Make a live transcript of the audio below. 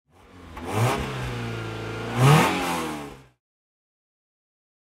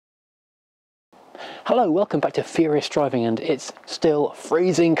Hello, welcome back to Furious Driving, and it's still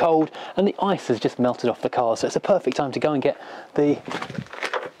freezing cold and the ice has just melted off the car, so it's a perfect time to go and get the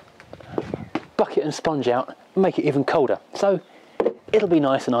bucket and sponge out and make it even colder. So it'll be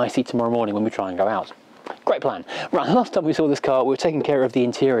nice and icy tomorrow morning when we try and go out. Great plan. Right, last time we saw this car we were taking care of the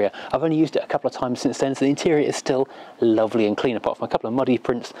interior. I've only used it a couple of times since then, so the interior is still lovely and clean apart from a couple of muddy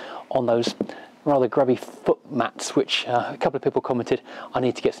prints on those rather grubby foot mats, which a couple of people commented I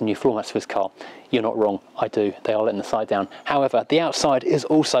need to get some new floor mats for this car. You're not wrong, I do. They are letting the side down. However, the outside is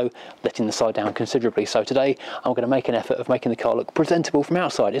also letting the side down considerably, so today I'm going to make an effort of making the car look presentable from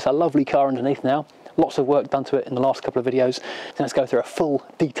outside. It's a lovely car underneath now. Lots of work done to it in the last couple of videos. So let's go through a full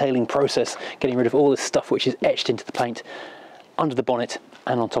detailing process, getting rid of all this stuff which is etched into the paint under the bonnet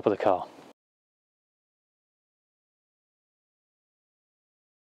and on top of the car.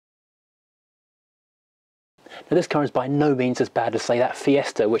 Now this car is by no means as bad as, say, that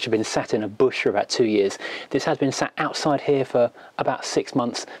Fiesta, which had been sat in a bush for about 2 years. This has been sat outside here for about 6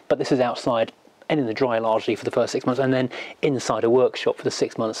 months, but this is outside and in the dry largely for the first 6 months, and then inside a workshop for the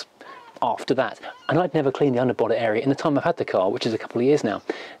 6 months after that. And I'd never cleaned the underbonnet area in the time I've had the car, which is a couple of years now.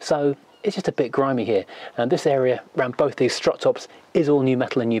 So it's just a bit grimy here. And this area around both these strut tops is all new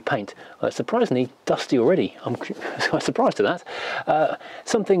metal and new paint. It's surprisingly dusty already. I'm quite surprised at that.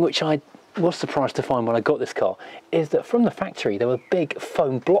 Something which I was surprised to find when I got this car is that from the factory there were big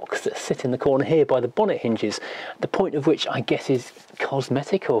foam blocks that sit in the corner here by the bonnet hinges, the point of which I guess is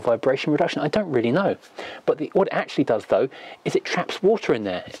cosmetic or vibration reduction. I don't really know, but what it actually does though is it traps water in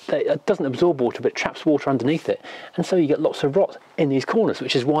there. It doesn't absorb water, but it traps water underneath it, and so you get lots of rot in these corners,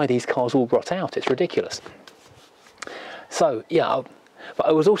 which is why these cars all rot out. It's ridiculous. So yeah, but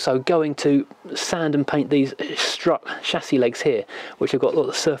I was also going to sand and paint these strut chassis legs here, which have got a lot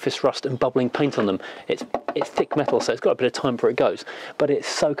of surface rust and bubbling paint on them. It's thick metal, so it's got a bit of time before it goes, but it's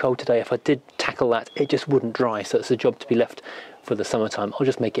so cold today, if I did tackle that it just wouldn't dry, so it's a job to be left for the summertime. I'll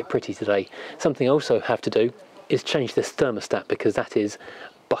just make it pretty today. Something I also have to do is change this thermostat, because that is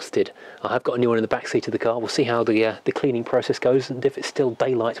busted. I have got a new one in the back seat of the car. We'll see how the cleaning process goes and if it's still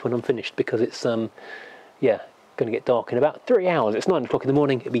daylight when I'm finished, because it's yeah, going to get dark in about 3 hours. It's 9 o'clock in the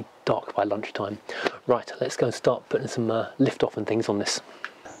morning. It'll be dark by lunchtime. Right, let's go and start putting some lift off and things on this.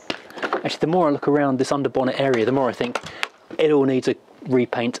 Actually, the more I look around this underbonnet area, the more I think it all needs a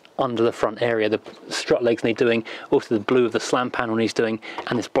repaint under the front area. The strut legs need doing, also the blue of the slam panel needs doing,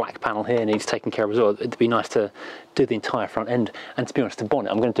 and this black panel here needs taken care of as well. It'd be nice to do the entire front end, and to be honest, the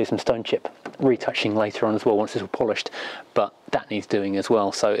bonnet I'm going to do some stone chip retouching later on as well once it's all polished, but that needs doing as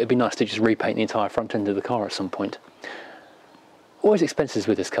well, so it'd be nice to just repaint the entire front end of the car at some point. Always expenses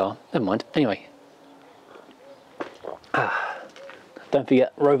with this car, never mind. Anyway, don't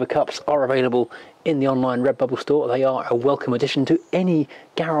forget, Rover cups are available in the online Redbubble store. They are a welcome addition to any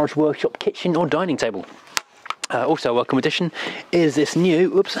garage, workshop, kitchen or dining table. Also a welcome addition is this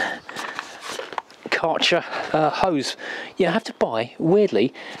new, Karcher hose. Yeah, I have to buy,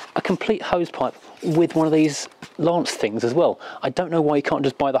 weirdly, a complete hose pipe with one of these lance things as well. I don't know why you can't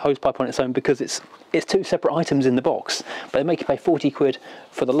just buy the hose pipe on its own, because it's two separate items in the box, but they make you pay 40 quid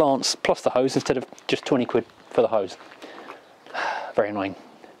for the lance plus the hose instead of just 20 quid for the hose. Very annoying.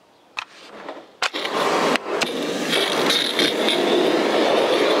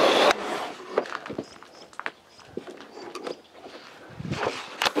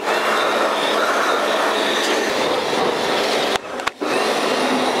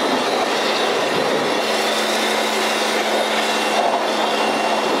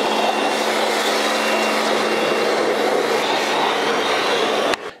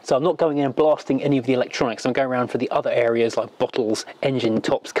 So I'm not going in and blasting any of the electronics. I'm going around for the other areas like bottles, engine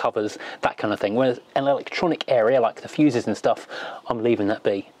tops, covers, that kind of thing. Whereas an electronic area like the fuses and stuff, I'm leaving that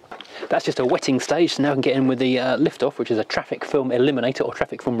be. That's just a wetting stage, so now I can get in with the lift off, which is a traffic film eliminator or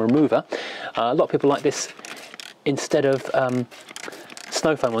traffic film remover. A lot of people like this instead of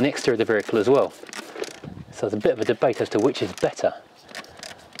snow foam on the exterior of the vehicle as well. So there's a bit of a debate as to which is better.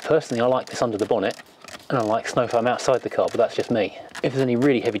 Personally, I like this under the bonnet, and I like snow foam outside the car, but that's just me. If there's any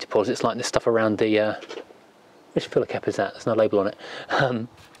really heavy deposits like this stuff around the which filler cap is that? There's no label on it.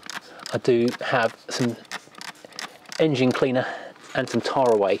 I do have some engine cleaner and some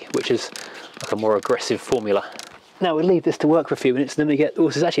tar away, which is like a more aggressive formula. Now we leave this to work for a few minutes, and then we get,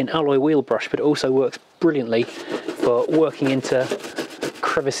 this is actually an alloy wheel brush, but it also works brilliantly for working into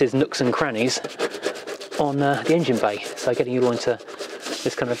crevices, nooks and crannies on the engine bay. So getting you all into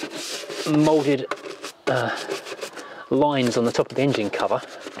this kind of moulded lines on the top of the engine cover.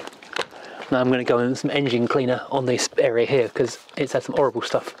 Now I'm going to go in with some engine cleaner on this area here, because it's had some horrible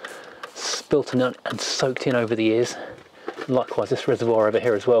stuff spilt and soaked in over the years. Likewise this reservoir over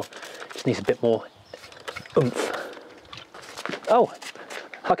here as well, just needs a bit more Oomph. Oh,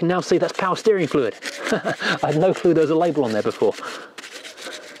 I can now see that's power steering fluid. I had no clue there was a label on there before.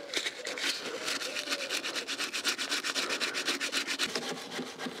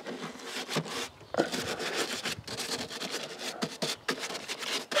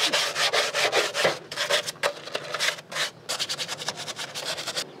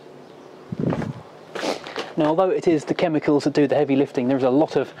 Now, although it is the chemicals that do the heavy lifting, there is a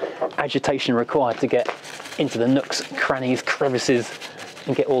lot of agitation required to get into the nooks, crannies, crevices,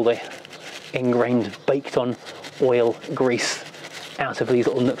 and get all the ingrained, baked on oil, grease out of these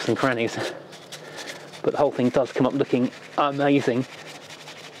little nooks and crannies. But the whole thing does come up looking amazing.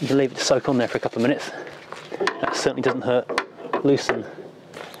 You can leave it to soak on there for a couple of minutes. That certainly doesn't hurt. Loosen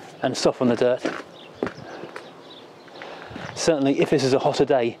and soften the dirt. Certainly, if this is a hotter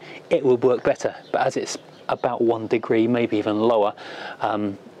day, it will work better, but as it's about 1 degree, maybe even lower,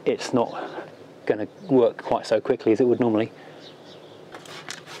 it's not going to work quite so quickly as it would normally.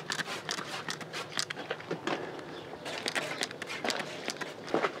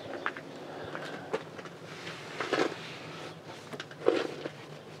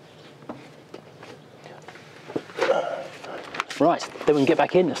 Right, then we can get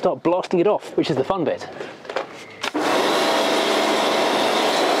back in and start blasting it off, which is the fun bit.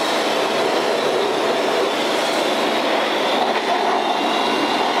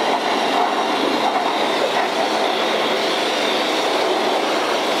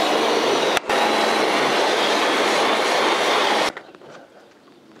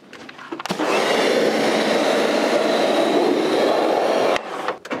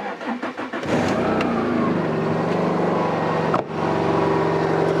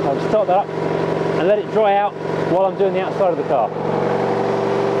 Start that up and let it dry out while I'm doing the outside of the car.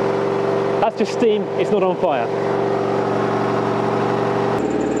 That's just steam, it's not on fire.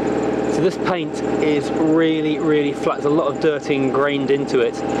 So this paint is really flat. There's a lot of dirt ingrained into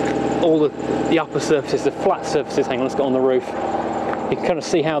it. All the upper surfaces, the flat surfaces, hang on, let's get on the roof. You can kind of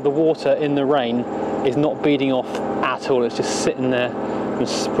see how the water in the rain is not beading off at all, it's just sitting there and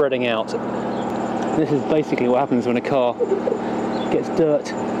spreading out. This is basically what happens when a car gets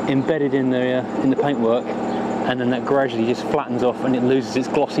dirt embedded in the paintwork, and then that gradually just flattens off and it loses its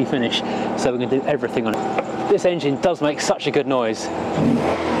glossy finish. So we're going to do everything on it. This engine does make such a good noise.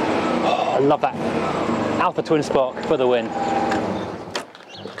 Oh, I love that. Alfa twin spark for the win.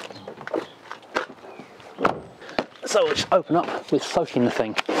 So we'll just open up with soaking the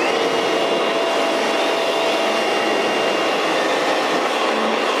thing.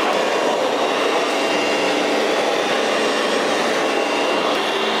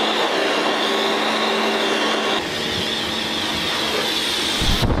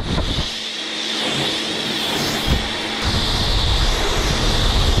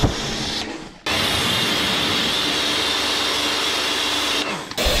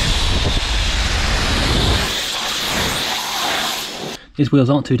 These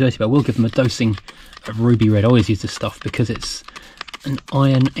wheels aren't too dirty, but I will give them a dosing of ruby red. I always use this stuff because it's an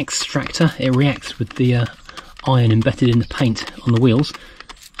iron extractor. It reacts with the iron embedded in the paint on the wheels.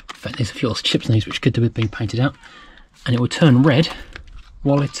 In fact, there's a few little chips on these which could do with being painted out. And it will turn red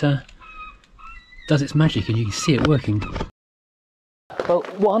while it does its magic, and you can see it working. Well,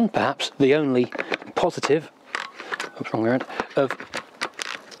 one, perhaps the only positive, wrong word, of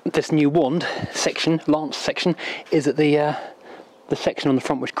this new wand section, lance section, is that the section on the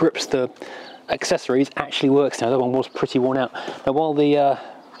front which grips the accessories actually works now. That one was pretty worn out. Now, while the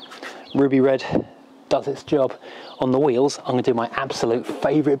ruby red does its job on the wheels, I'm going to do my absolute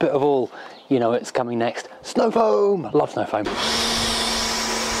favourite bit of all. You know it's coming next. Snow foam! I love snow foam.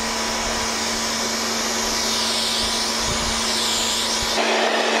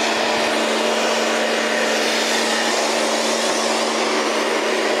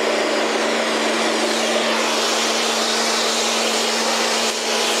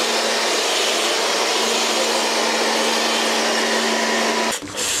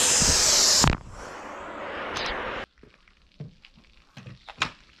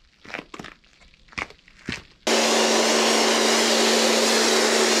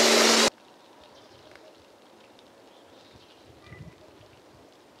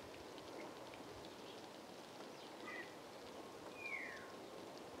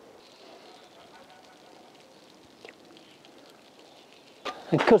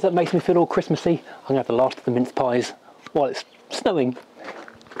 And because that makes me feel all Christmassy, I'm going to have the last of the mince pies while it's snowing.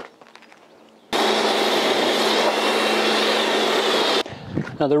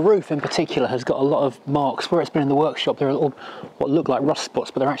 Now the roof in particular has got a lot of marks. Where it's been in the workshop, there are little, what look like rust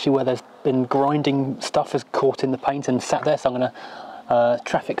spots, but they're actually where there's been grinding stuff has caught in the paint and sat there. So I'm going to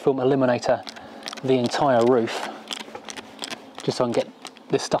traffic film eliminator the entire roof, just so I can get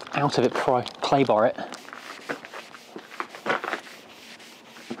this stuff out of it before I clay bar it.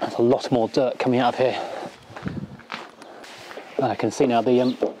 There's a lot more dirt coming out of here. I can see now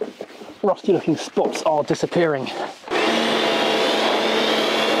the rusty looking spots are disappearing.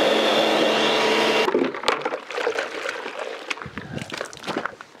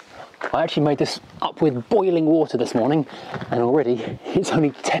 I actually made this up with boiling water this morning, and already it's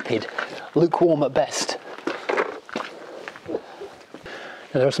only tepid, lukewarm at best.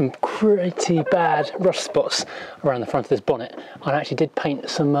 Now, there are some pretty bad rust spots around the front of this bonnet. I actually did paint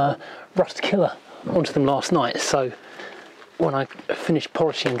some rust killer onto them last night, so when I finish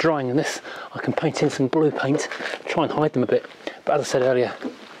polishing and drying this, I can paint in some blue paint, try and hide them a bit. But as I said earlier,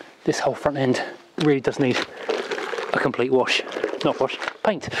 this whole front end really does need a complete wash, not wash,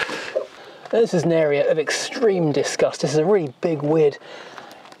 paint. This is an area of extreme disgust. This is a really big, weird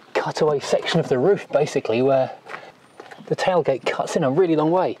cutaway section of the roof, basically, where the tailgate cuts in a really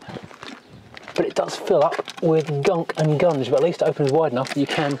long way. But it does fill up with gunk and gunge, but at least it opens wide enough that you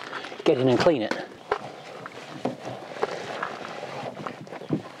can get in and clean it.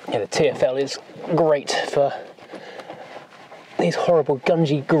 Yeah, the TFL is great for these horrible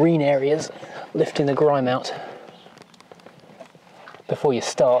gungy green areas, lifting the grime out before you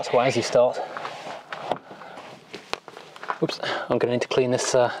start, or as you start. Oops, I'm going to need to clean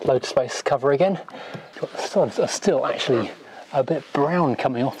this load space cover again. The sides are still actually a bit brown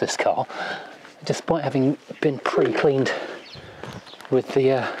coming off this car, despite having been pre-cleaned with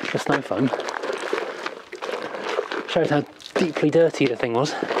the snow foam. Shows how deeply dirty the thing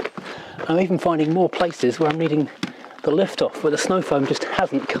was. I'm even finding more places where I'm needing the lift off, where the snow foam just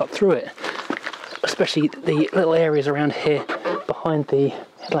hasn't cut through it. Especially the little areas around here behind the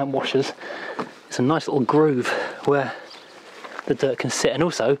headlamp washers. It's a nice little groove where the dirt can sit, and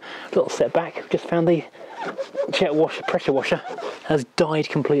also a little setback. Just found the jet washer, pressure washer, has died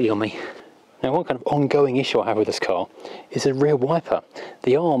completely on me. Now, one kind of ongoing issue I have with this car is the rear wiper.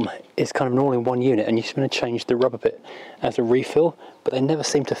 The arm is kind of an all-in-one unit, and you're just going to change the rubber bit as a refill, but they never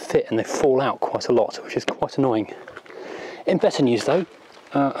seem to fit and they fall out quite a lot, which is quite annoying. In better news though,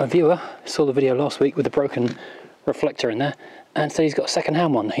 a viewer saw the video last week with the broken reflector in there and said he's got a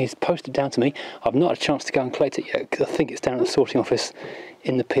second-hand one. He's posted down to me. I've not had a chance to go and collect it yet because I think it's down at the sorting office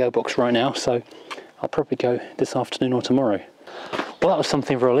in the PO box right now, so I'll probably go this afternoon or tomorrow. Well, that was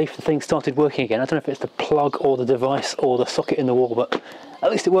something of a relief. The thing started working again. I don't know if it's the plug or the device or the socket in the wall, but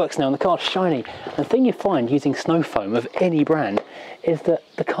at least it works now and the car's shiny. And the thing you find using snow foam of any brand is that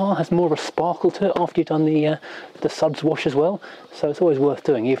the car has more of a sparkle to it after you've done the suds wash as well. So it's always worth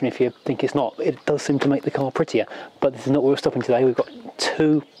doing, even if you think it's not. It does seem to make the car prettier. But this is not where we're stopping today. We've got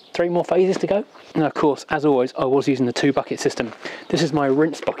 3 more phases to go. And of course, as always, I was using the 2-bucket system. This is my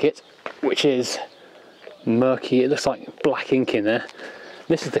rinse bucket, which is murky. It looks like black ink in there.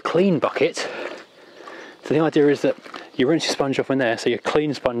 This is the clean bucket. So the idea is that you rinse your sponge off in there, so your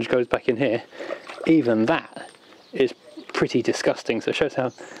clean sponge goes back in here. Even that is pretty disgusting. So it shows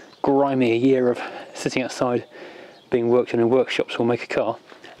how grimy a year of sitting outside being worked on in workshops will make a car.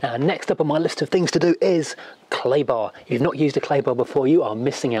 Now, next up on my list of things to do is clay bar. If you've not used a clay bar before, you are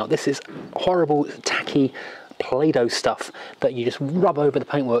missing out. This is horrible, tacky Play-Doh stuff that you just rub over the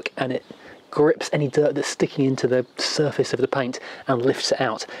paintwork and it grips any dirt that's sticking into the surface of the paint and lifts it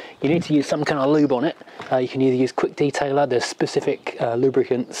out. You need to use some kind of lube on it. You can either use Quick Detailer, there's specific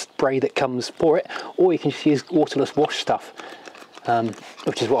lubricant spray that comes for it, or you can just use waterless wash stuff,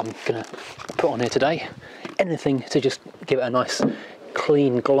 which is what I'm going to put on here today. Anything to just give it a nice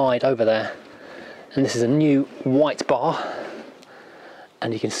clean glide over there. And this is a new white bar,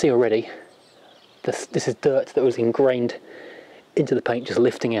 and you can see already this is dirt that was ingrained into the paint, just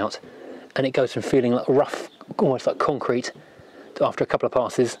lifting out. And it goes from feeling like rough, almost like concrete, after a couple of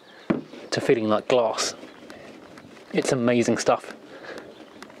passes, to feeling like glass. It's amazing stuff.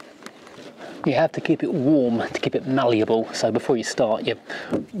 You have to keep it warm to keep it malleable, so before you start you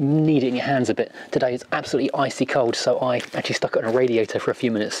knead it in your hands a bit. Today it's absolutely icy cold, so I actually stuck it on a radiator for a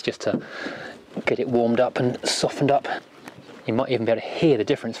few minutes just to get it warmed up and softened up. You might even be able to hear the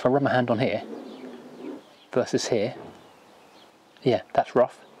difference if I rub my hand on here versus here. Yeah, that's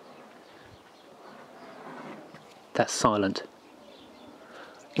rough. That's silent.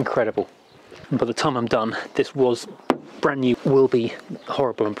 Incredible. And by the time I'm done, this was brand new, will be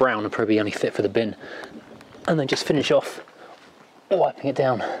horrible and brown and probably only fit for the bin. And then just finish off wiping it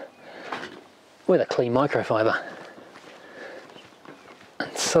down with a clean microfiber.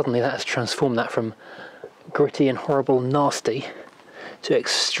 And suddenly that has transformed that from gritty and horrible nasty to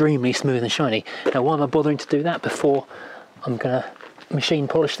extremely smooth and shiny. Now, why am I bothering to do that before I'm gonna machine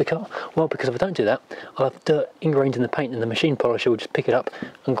polish the car? Well, because if I don't do that, I'll have dirt ingrained in the paint and the machine polisher will just pick it up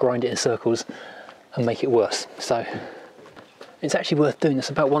and grind it in circles and make it worse. So it's actually worth doing this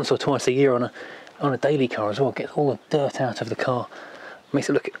about once or twice a year on a daily car as well. Get all the dirt out of the car, makes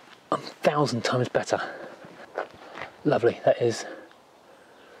it look 1,000 times better. Lovely, that is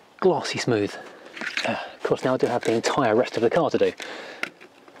glassy smooth. Of course, now I do have the entire rest of the car to do.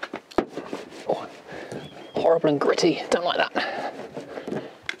 Oh, horrible and gritty, don't like that.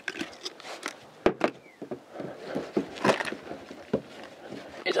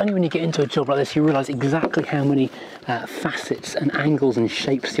 It's only when you get into a job like this you realise exactly how many facets and angles and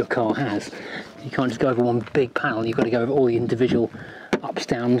shapes your car has. You can't just go over one big panel, you've got to go over all the individual ups,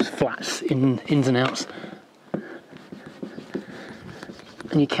 downs, flats, ins and outs.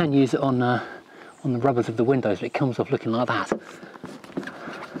 And you can use it on the rubbers of the windows, but it comes off looking like that.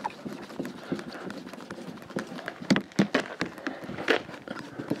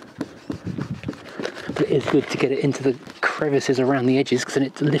 But it is good to get it into the crevices around the edges, because then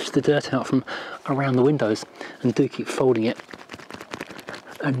it lifts the dirt out from around the windows. And do keep folding it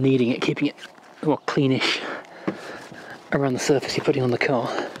and kneading it, keeping it more cleanish around the surface you're putting on the car.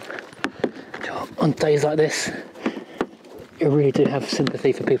 On days like this, I really do have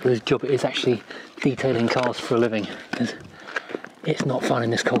sympathy for people whose job it is actually detailing cars for a living, because it's not fun in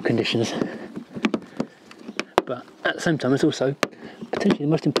this cold conditions. But at the same time, it's also potentially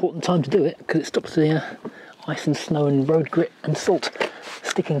the most important time to do it, because it stops the ice and snow and road grit and salt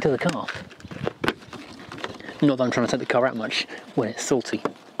sticking to the car. Not that I'm trying to take the car out much when it's salty.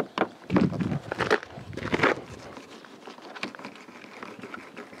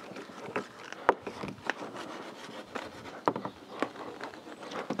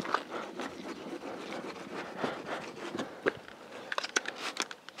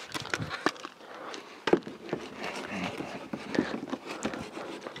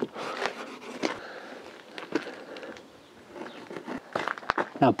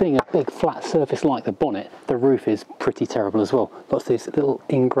 Now, being a big flat surface like the bonnet, the roof is pretty terrible as well. Lots of these little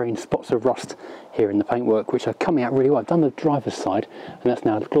ingrained spots of rust here in the paintwork, which are coming out really well. I've done the driver's side, and that's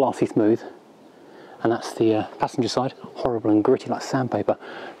now glassy smooth. And that's the passenger side, horrible and gritty like sandpaper.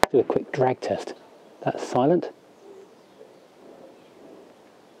 Do a quick drag test. That's silent.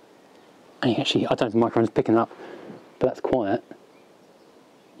 And you actually, I don't know if the microphone's picking it up, but that's quiet.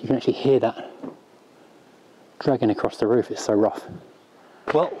 You can actually hear that dragging across the roof, it's so rough.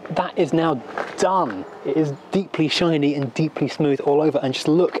 Well, that is now done. It is deeply shiny and deeply smooth all over, and just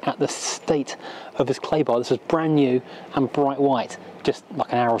look at the state of this clay bar. This was brand new and bright white just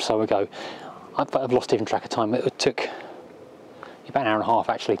like an hour or so ago. I've lost even track of time. It took about an hour and a half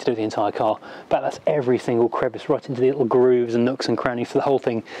actually to do the entire car, but that's every single crevice right into the little grooves and nooks and crannies, so the whole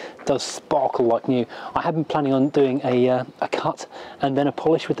thing does sparkle like new. I had been planning on doing a cut and then a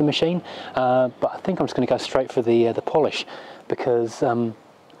polish with the machine, but I think I'm just going to go straight for the polish, because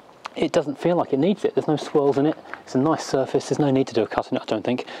it doesn't feel like it needs it. There's no swirls in it. It's a nice surface. There's no need to do a cut in it, I don't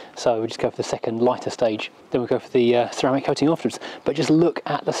think. So we just go for the second lighter stage. Then we'll go for the ceramic coating afterwards. But just look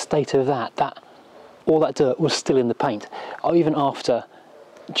at the state of that. All that dirt was still in the paint. Even after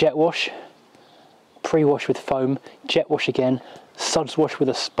jet wash, pre-wash with foam, jet wash again, suds wash with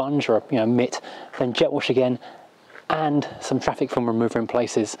a sponge or a mitt, then jet wash again, and some traffic film remover in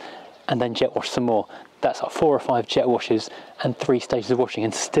places, and then jet wash some more. That's like 4 or 5 jet washes and 3 stages of washing,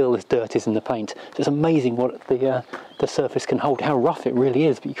 and still this dirt is in the paint. So it's amazing what the surface can hold, how rough it really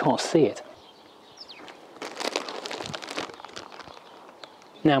is, but you can't see it.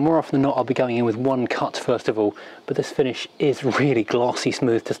 Now, more often than not, I'll be going in with one cut first of all, but this finish is really glassy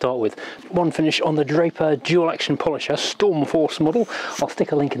smooth to start with. One finish on the Draper dual action polisher Storm Force model. I'll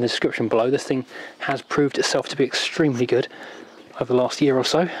stick a link in the description below. This thing has proved itself to be extremely good over the last year or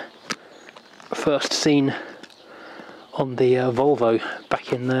so. First seen on the Volvo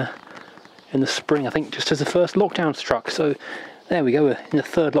back in the spring, I think, just as the first lockdown struck. So there we go, we're in the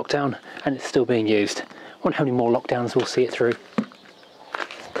 3rd lockdown and it's still being used. I wonder how many more lockdowns we'll see it through.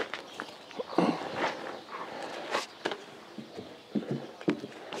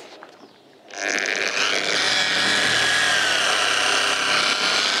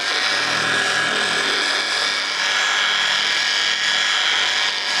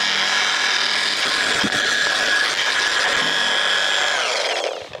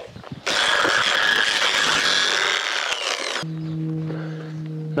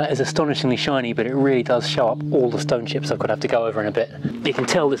 That is astonishingly shiny, but it really does show up all the stone chips I've got to have to go over in a bit. You can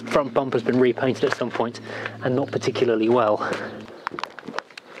tell this front bumper's been repainted at some point, and not particularly well.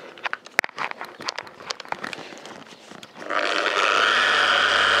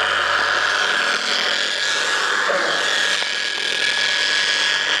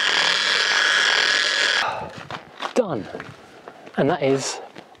 done. And that is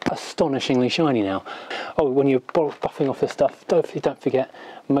astonishingly shiny now. Oh, when you're buffing off this stuff, don't forget,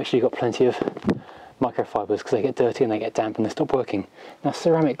 make sure you've got plenty of microfibers, because they get dirty and they get damp and they stop working. Now,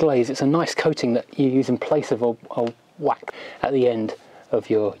 ceramic glaze, it's a nice coating that you use in place of a wax at the end of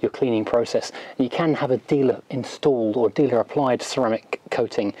your cleaning process. And you can have a dealer installed or dealer applied ceramic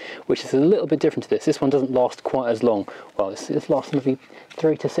coating, which is a little bit different to this. This one doesn't last quite as long. Well, this lasts maybe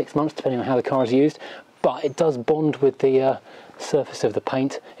 3 to 6 months depending on how the car is used, but it does bond with the surface of the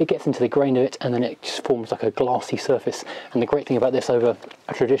paint. It gets into the grain of it and then it just forms like a glassy surface. And the great thing about this over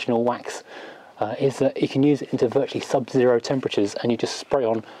a traditional wax is that you can use it into virtually sub-zero temperatures, and you just spray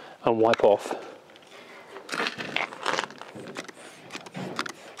on and wipe off.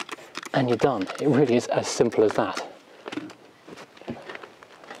 And you're done. It really is as simple as that.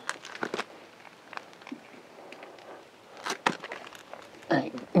 And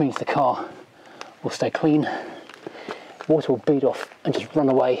it means the car will stay clean, water will bead off and just run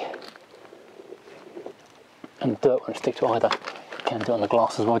away, and dirt won't stick to either. You can do it on the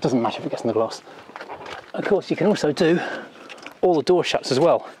glass as well, it doesn't matter if it gets in the glass. Of course, you can also do all the door shuts as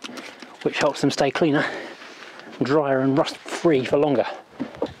well, which helps them stay cleaner, drier and rust free for longer.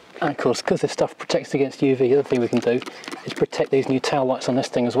 And of course, because this stuff protects against UV, the other thing we can do is protect these new tail lights on this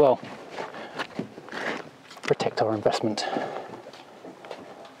thing as well. Protect our investment.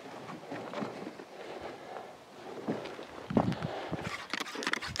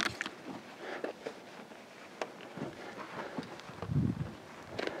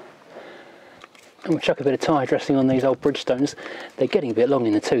 And we'll chuck a bit of tyre dressing on these old Bridgestones. They're getting a bit long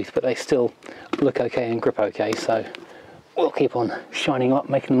in the tooth, but they still look okay and grip okay, so we'll keep on shining them up,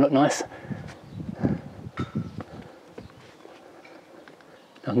 making them look nice.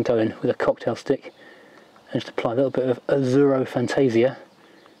 I can go in with a cocktail stick and just apply a little bit of Azzurro Fantasia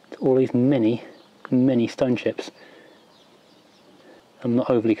to all these many stone chips. I'm not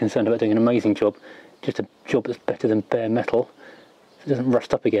overly concerned about doing an amazing job, just a job that's better than bare metal, so it doesn't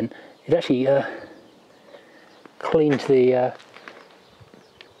rust up again. It actually cleaned the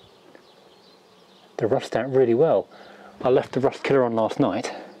rust out really well. I left the rust killer on last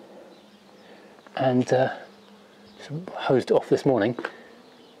night and just hosed it off this morning,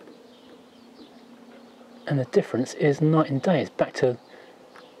 and the difference is night and day. It's back to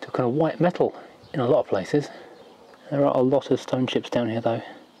kind of white metal in a lot of places. There are a lot of stone chips down here though.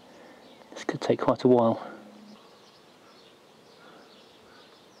 This could take quite a while.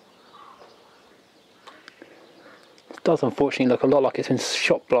 It does unfortunately look a lot like it's been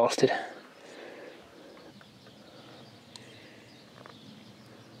shot blasted.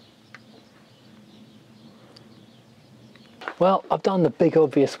 Well, I've done the big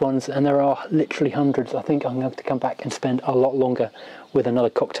obvious ones, and there are literally hundreds. I think I'm going to have to come back and spend a lot longer with another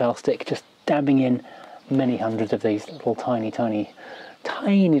cocktail stick, just dabbing in many hundreds of these little tiny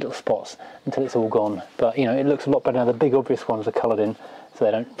little spots until it's all gone. But you know, it looks a lot better now. The big obvious ones are coloured in, so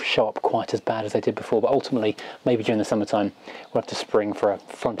they don't show up quite as bad as they did before. But ultimately, maybe during the summertime, we'll have to spring for a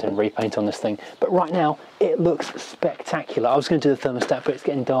front end repaint on this thing. But right now, it looks spectacular. I was going to do the thermostat, but it's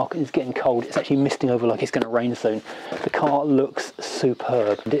getting dark and it's getting cold. It's actually misting over like it's going to rain soon. The car looks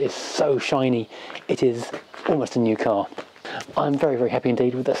superb. It is so shiny. It is almost a new car. I'm very happy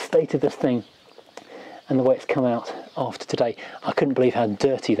indeed with the state of this thing and the way it's come out after today. I couldn't believe how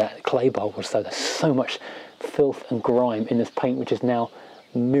dirty that clay bowl was though. There's so much filth and grime in this paint, which is now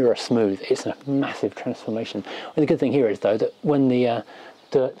mirror smooth. It's a massive transformation. Well, the good thing here is though that when the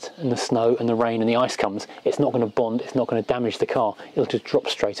dirt and the snow and the rain and the ice comes, it's not going to bond, it's not going to damage the car. It'll just drop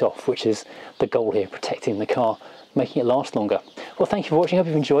straight off, which is the goal here, protecting the car, making it last longer. Well, thank you for watching. I hope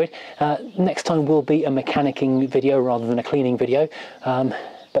you've enjoyed. Next time will be a mechanicking video rather than a cleaning video.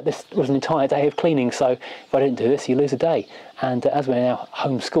 But this was an entire day of cleaning, so if I didn't do this, you lose a day. And as we're now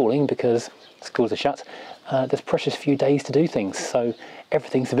homeschooling because schools are shut, there's precious few days to do things, so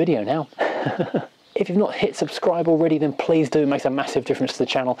everything's a video now. If you've not hit subscribe already, then please do. It makes a massive difference to the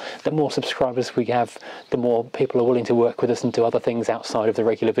channel. The more subscribers we have, the more people are willing to work with us and do other things outside of the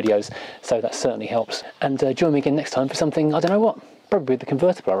regular videos, so that certainly helps. And join me again next time for something, I don't know what, probably the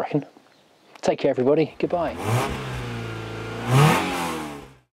convertible, I reckon. Take care everybody, goodbye.